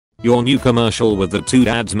Your new commercial with the two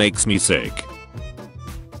dads makes me sick.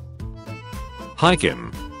 Hi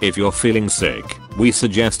Kim. If you're feeling sick, we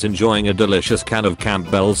suggest enjoying a delicious can of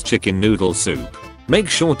Campbell's chicken noodle soup. Make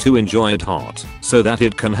sure to enjoy it hot, so that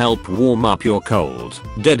it can help warm up your cold,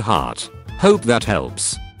 dead heart. Hope that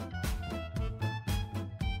helps.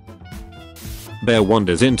 Bear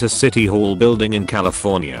wanders into City Hall building in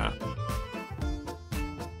California.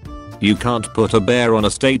 You can't put a bear on a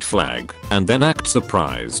state flag and then act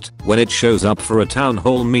surprised when it shows up for a town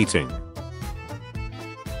hall meeting.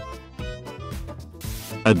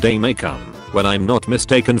 A day may come when I'm not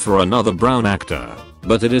mistaken for another brown actor,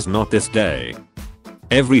 but it is not this day.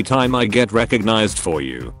 Every time I get recognized for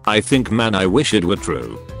you, I think, man, I wish it were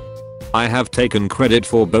true. I have taken credit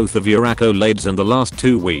for both of your accolades in the last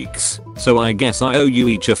 2 weeks, so I guess I owe you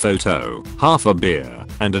each a photo, half a beer,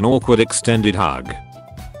 and an awkward extended hug.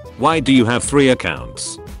 Why do you have 3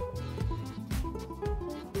 accounts?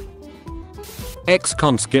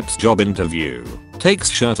 Ex-con skips job interview, takes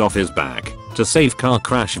shirt off his back to save car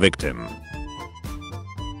crash victim.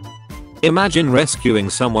 Imagine rescuing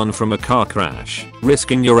someone from a car crash,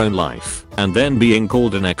 risking your own life, and then being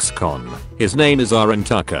called an ex-con. His name is Aaron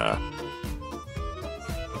Tucker.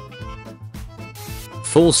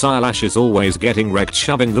 False eyelashes always getting wrecked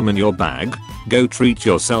shoving them in your bag? Go treat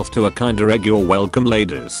yourself to a kinder egg, you're welcome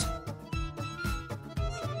ladies.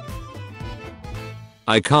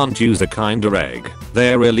 I can't use a kinder egg,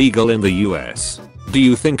 they're illegal in the US. Do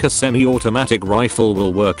you think a semi-automatic rifle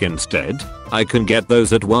will work instead? I can get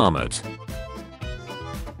those at Walmart.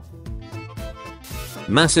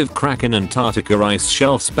 Massive crack in Antarctica ice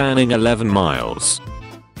shelf spanning 11 miles.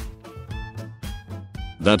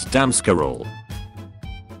 That damn squirrel.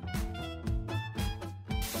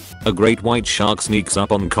 A great white shark sneaks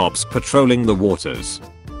up on cops patrolling the waters.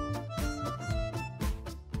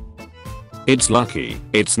 It's lucky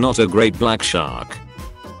it's not a great black shark.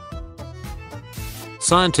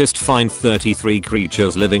 Scientists find 33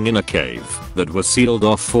 creatures living in a cave that was sealed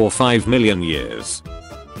off for 5 million years.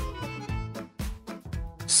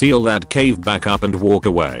 Seal that cave back up and walk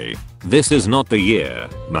away. This is not the year,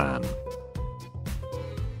 man.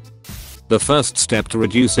 The first step to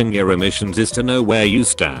reducing your emissions is to know where you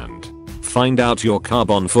stand. Find out your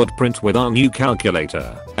carbon footprint with our new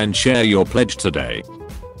calculator and share your pledge today.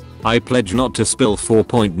 I pledge not to spill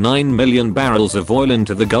 4.9 million barrels of oil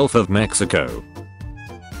into the Gulf of Mexico.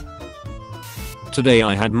 Today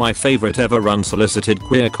I had my favorite ever unsolicited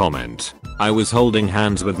queer comment. I was holding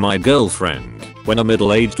hands with my girlfriend when a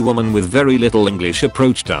middle-aged woman with very little English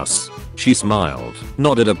approached us. She smiled,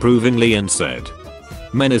 nodded approvingly and said,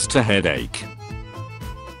 "Menace to headache."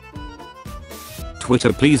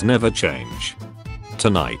 Twitter, please never change.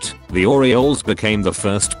 Tonight, the Orioles became the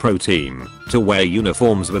first pro team to wear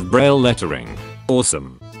uniforms with Braille lettering.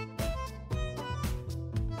 Awesome.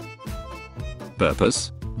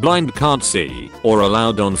 Purpose? Blind can't see or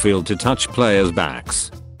allowed on field to touch players' backs.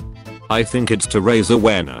 I think it's to raise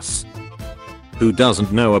awareness. Who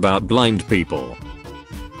doesn't know about blind people?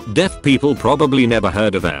 Deaf people probably never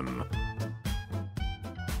heard of them.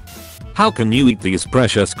 How can you eat these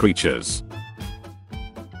precious creatures?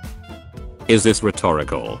 Is this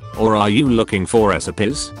rhetorical, or are you looking for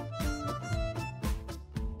recipes?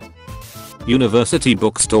 University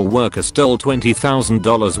bookstore worker stole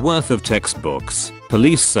 $20,000 worth of textbooks,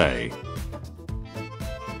 police say.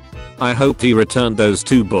 I hope he returned those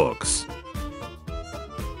 2 books.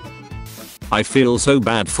 I feel so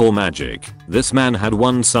bad for Magic. This man had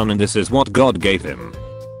 1 son and this is what God gave him.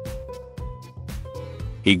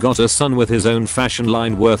 He got a son with his own fashion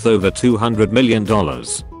line worth over $200 million.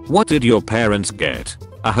 What did your parents get?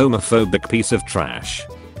 A homophobic piece of trash.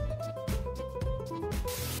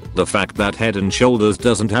 The fact that Head and Shoulders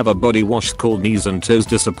doesn't have a body wash called Knees and Toes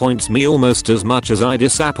disappoints me almost as much as I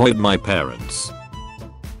disappoint my parents.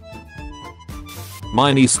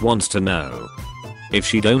 My niece wants to know. If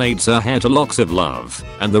she donates her hair to Locks of Love,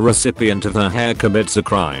 and the recipient of her hair commits a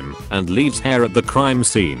crime and leaves hair at the crime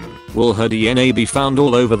scene, will her DNA be found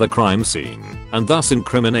all over the crime scene, and thus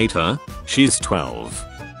incriminate her? She's 12.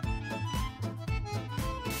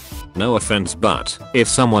 No offense, but if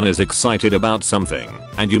someone is excited about something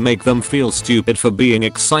and you make them feel stupid for being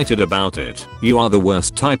excited about it, you are the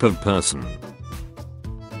worst type of person.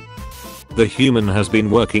 The human has been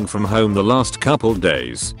working from home the last couple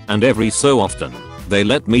days, and every so often, they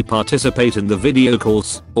let me participate in the video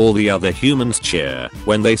calls. All the other humans cheer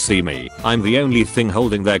when they see me. I'm the only thing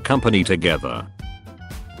holding their company together.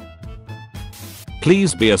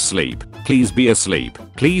 Please be asleep. Please be asleep.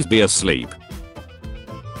 Please be asleep.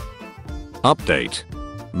 Update.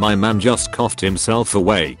 My man just coughed himself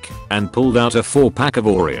awake and pulled out a 4-pack of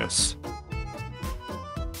Oreos.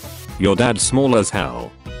 Your dad's small as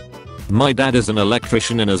hell. My dad is an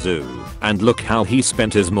electrician in a zoo, and look how he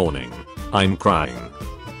spent his morning. I'm crying.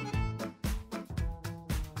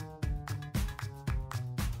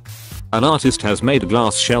 An artist has made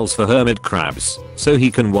glass shells for hermit crabs, so he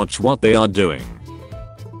can watch what they are doing.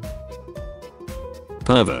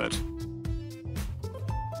 Pervert.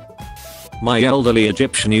 My elderly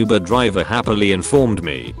Egyptian Uber driver happily informed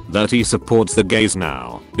me that he supports the gays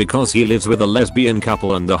now because he lives with a lesbian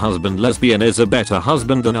couple and the husband lesbian is a better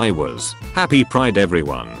husband than I was. Happy Pride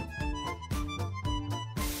everyone.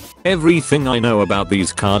 Everything I know about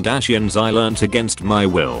these Kardashians I learnt against my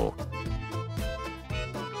will.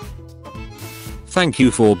 Thank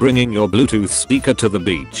you for bringing your Bluetooth speaker to the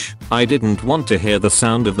beach. I didn't want to hear the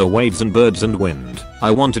sound of the waves and birds and wind.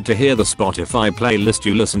 I wanted to hear the Spotify playlist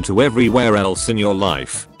you listen to everywhere else in your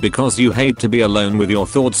life, because you hate to be alone with your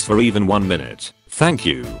thoughts for even 1 minute. Thank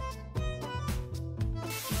you.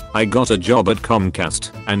 I got a job at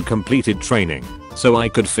Comcast and completed training so I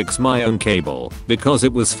could fix my own cable because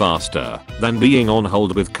it was faster than being on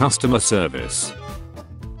hold with customer service.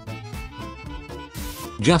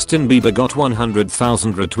 Justin Bieber got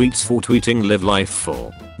 100,000 retweets for tweeting "Live life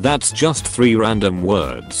full." That's just 3 random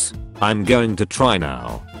words. I'm going to try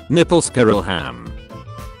now. Nipple Scaril Ham.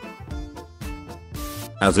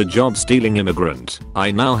 As a job stealing immigrant,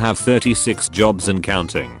 I now have 36 jobs and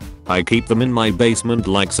counting. I keep them in my basement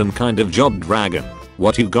like some kind of job dragon.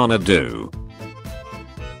 What you gonna do?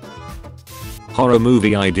 Horror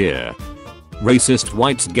movie idea. Racist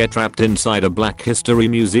whites get trapped inside a Black History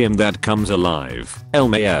museum that comes alive.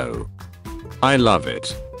 LMAO. I love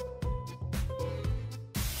it.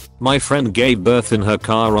 My friend gave birth in her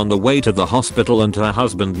car on the way to the hospital and her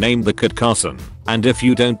husband named the kid Carson. And if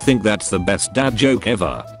you don't think that's the best dad joke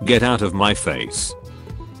ever, get out of my face.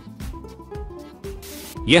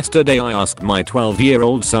 Yesterday I asked my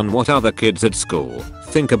 12-year-old son what other kids at school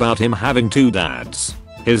think about him having 2 dads.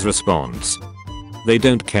 His response: they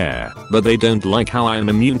don't care, but they don't like how I am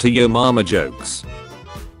immune to yo mama jokes.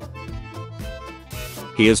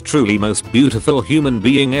 He is truly most beautiful human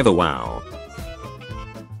being ever. Wow.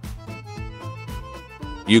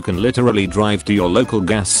 You can literally drive to your local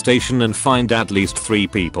gas station and find at least 3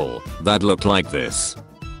 people that look like this.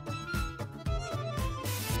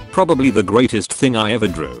 Probably the greatest thing I ever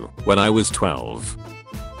drew when I was 12.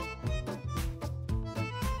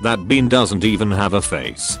 That bean doesn't even have a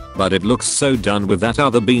face, but it looks so done with that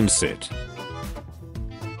other bean sit.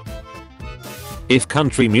 If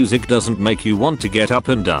country music doesn't make you want to get up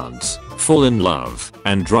and dance, fall in love,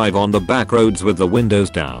 and drive on the back roads with the windows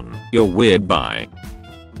down, you're weird. Bye.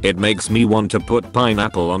 It makes me want to put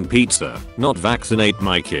pineapple on pizza, not vaccinate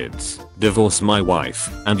my kids, divorce my wife,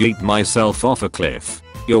 and eat myself off a cliff.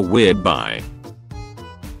 You're weird. Bye.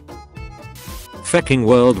 Fecking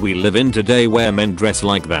world we live in today where men dress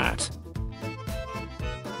like that.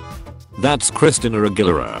 That's Christina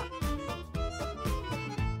Aguilera.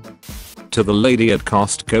 To the lady at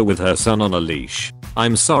Costco with her son on a leash: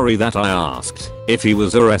 I'm sorry that I asked if he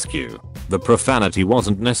was a rescue. The profanity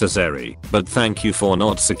wasn't necessary, but thank you for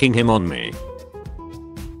not sicking him on me.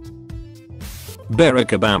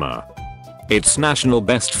 Barack Obama. It's National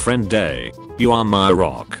Best Friend Day. You are my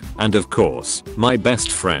rock, and of course, my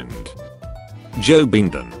best friend. Joe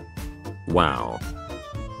Biden. Wow.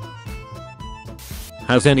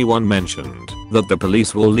 Has anyone mentioned that the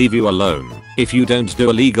police will leave you alone if you don't do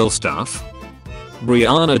illegal stuff?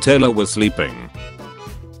 Breonna Taylor was sleeping.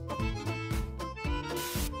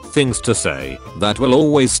 Things to say that will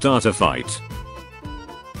always start a fight.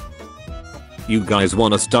 You guys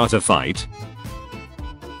wanna start a fight?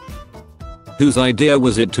 Whose idea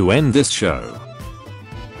was it to end this show?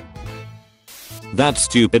 That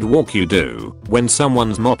stupid walk you do when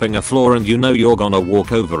someone's mopping a floor and you know you're gonna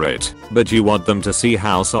walk over it, but you want them to see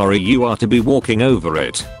how sorry you are to be walking over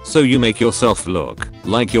it, so you make yourself look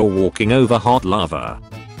like you're walking over hot lava.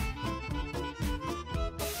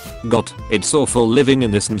 God, it's awful living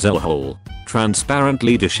in this hellhole. Transparent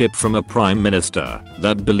leadership from a prime minister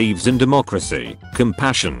that believes in democracy,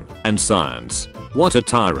 compassion, and science. What a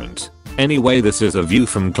tyrant. Anyway, this is a view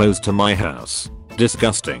from close to my house.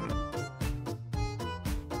 Disgusting.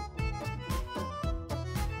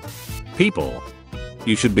 People.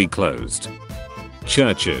 You should be closed.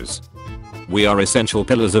 Churches. We are essential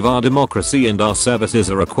pillars of our democracy and our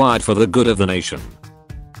services are required for the good of the nation.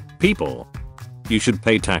 People. You should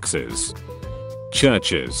pay taxes.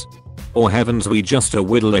 Churches. Or heavens, we just a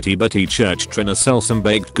whittle itty bitty church trying to sell some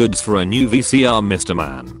baked goods for a new VCR, Mr.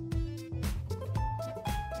 Man.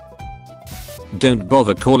 Don't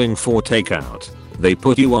bother calling for takeout. They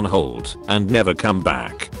put you on hold and never come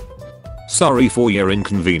back. Sorry for your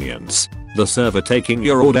inconvenience. The server taking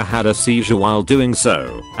your order had a seizure while doing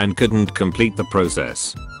so and couldn't complete the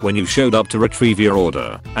process. When you showed up to retrieve your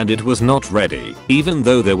order and it was not ready, even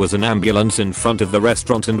though there was an ambulance in front of the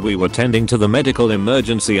restaurant and we were tending to the medical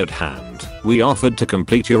emergency at hand, we offered to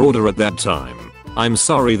complete your order at that time. I'm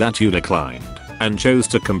sorry that you declined and chose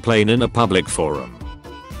to complain in a public forum.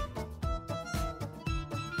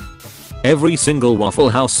 Every single Waffle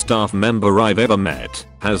House staff member I've ever met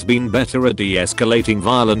has been better at de-escalating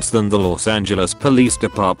violence than the Los Angeles Police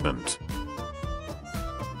Department.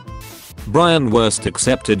 Brian Worst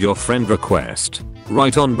accepted your friend request.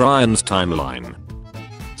 Right on Brian's timeline.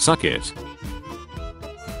 Suck it.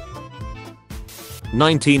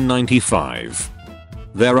 1995.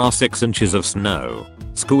 There are 6 inches of snow.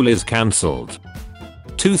 School is cancelled.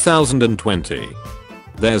 2020.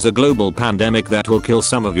 There's a global pandemic that will kill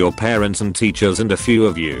some of your parents and teachers and a few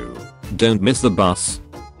of you. Don't miss the bus.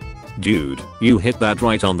 Dude, you hit that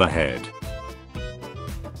right on the head.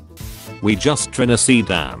 We just Tennessee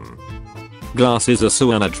Dam. Glasses are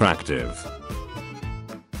so unattractive.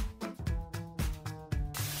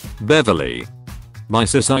 Beverly. My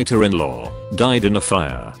sister-in-law died in a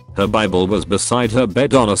fire. Her Bible was beside her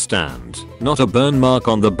bed on a stand. Not a burn mark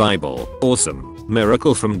on the Bible. Awesome.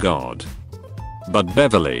 Miracle from God. But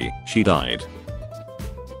Beverly, she died.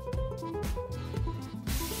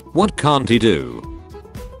 What can't he do?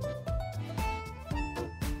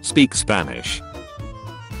 Speak Spanish.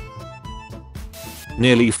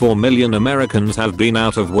 Nearly 4 million Americans have been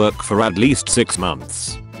out of work for at least 6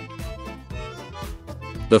 months.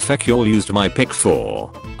 The feck y'all used my pick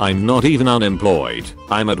for. I'm not even unemployed.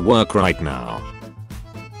 I'm at work right now.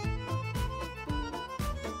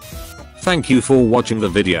 Thank you for watching the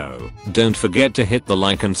video. Don't forget to hit the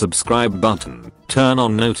like and subscribe button. Turn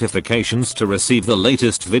on notifications to receive the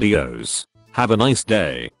latest videos. Have a nice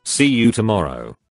day. See you tomorrow.